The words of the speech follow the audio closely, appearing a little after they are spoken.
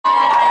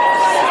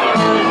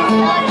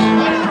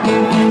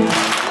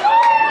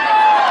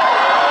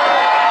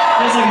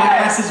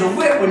a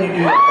whip when you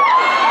do that.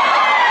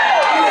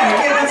 Do that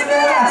again, that's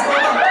badass.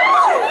 Hold on.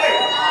 Wait.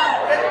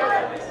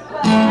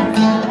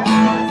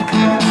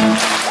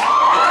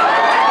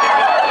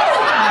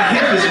 My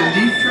hip is in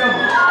deep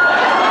trouble.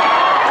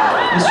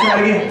 Let's try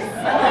it again.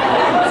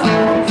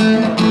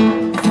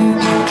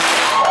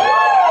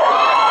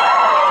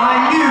 I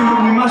knew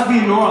we must be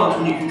in New Orleans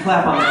when you can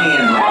clap on the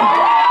hand.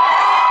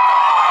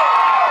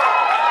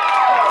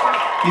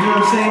 You know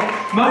what I'm saying?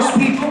 Most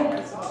people,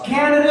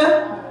 Canada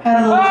had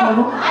a little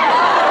trouble.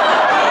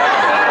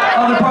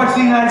 Other parts of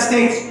the United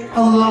States,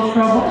 a little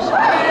trouble.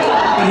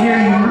 But here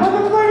you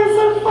motherfuckers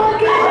are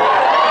fucking.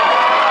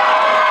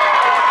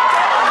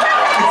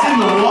 It's in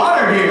the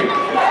water here. I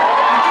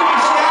took a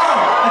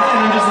shower. And then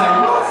I'm just like,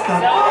 what the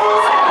fuck?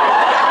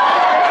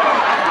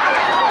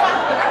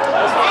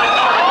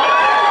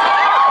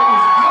 It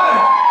was good.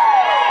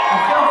 I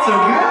felt so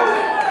good.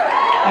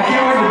 I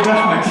can't wait to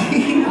brush my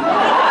teeth.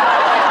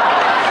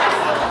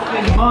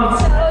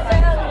 Months.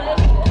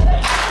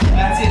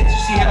 That's it. Did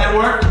you see how that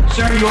worked?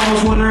 Sir, you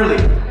almost won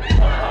early.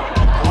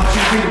 I want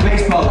you to think of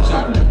baseball or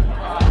something.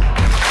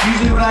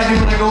 Usually what I do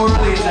when I go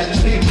early is I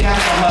just think of down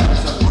on left or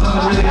something.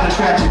 Something really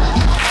unattractive.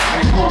 I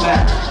can pull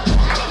back.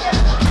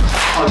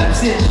 Oh,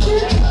 that's it.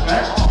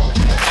 Right?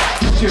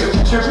 Let's do it.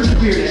 Sir, put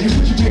your beard in. You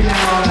put your beard down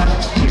long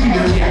enough. You can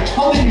do it. Yeah.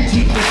 Hold in your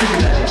teeth. Let's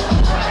figure that out.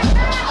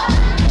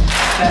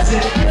 That's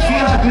it.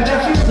 Feel how good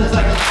that feels? It's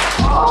like,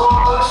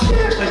 oh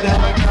shit. Like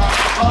that.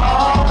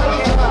 Oh,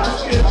 yeah,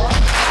 that's good.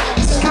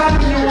 This is kind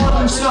of a New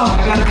Orleans song, I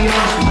gotta be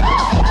honest with you.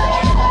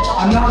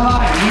 I'm not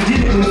lying, we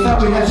did it and we thought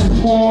we had some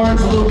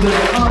horns, a little bit of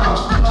you know,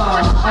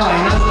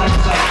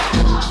 it's like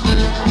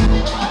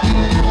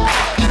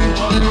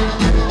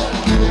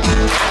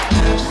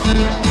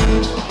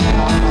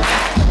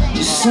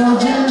you're so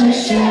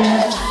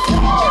delicious,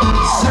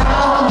 so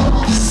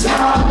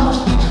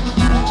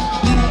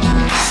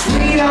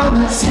sweet on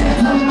the tip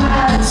of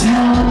my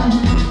tongue.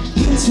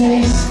 You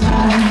taste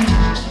like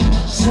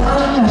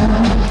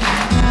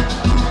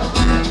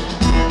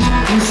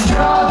and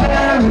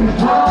strawberry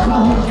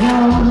bubble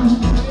gum.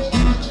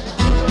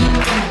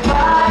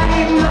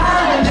 Bite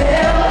my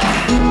lip,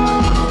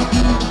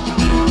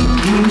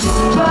 you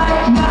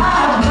spike my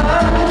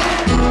blood,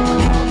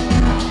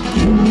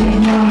 you make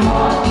my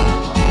heart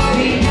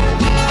beat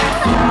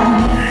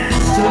fast.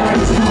 Start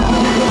to turn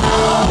me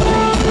over.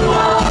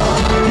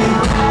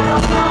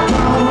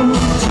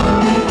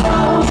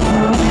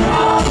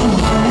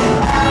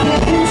 I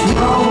can't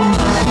control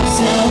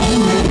myself.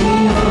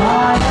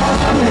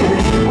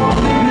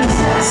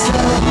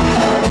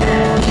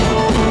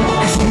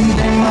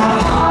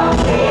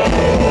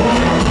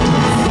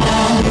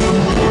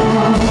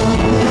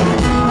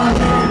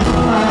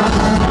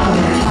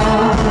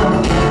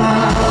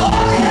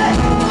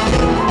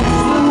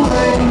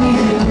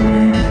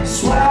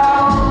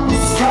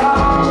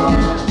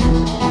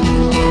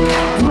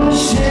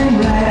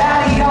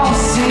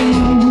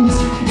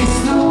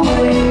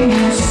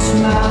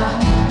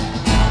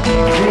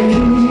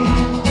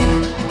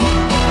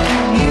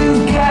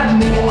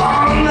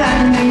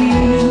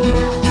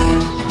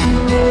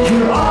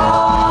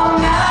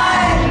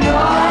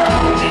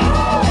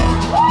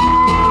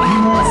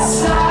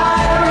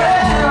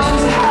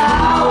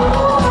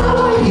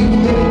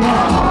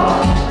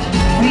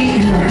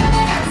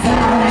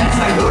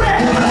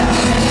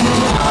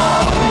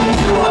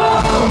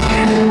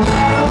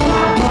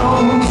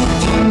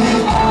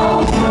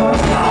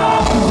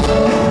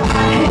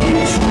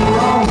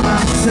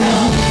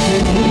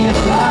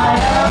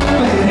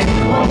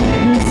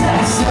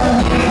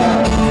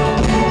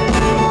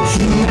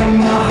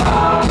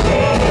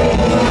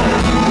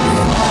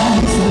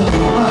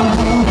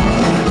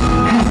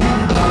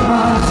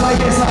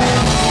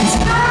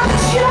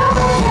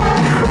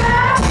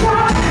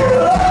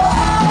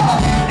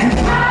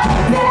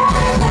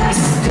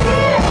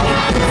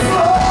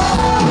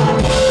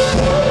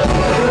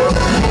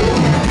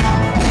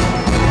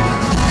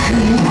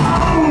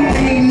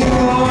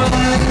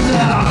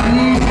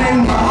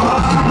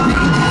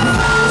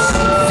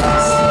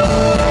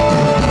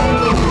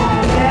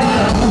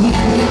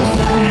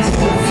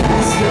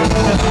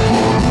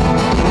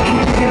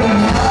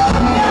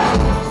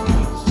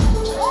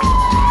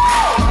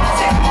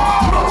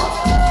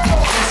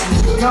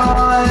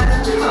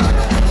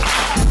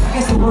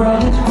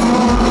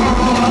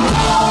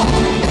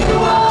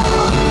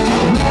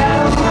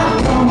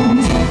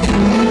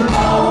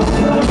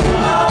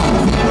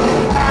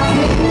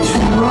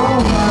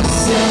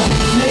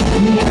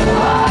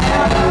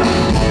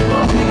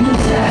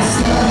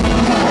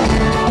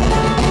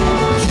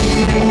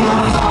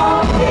 My heart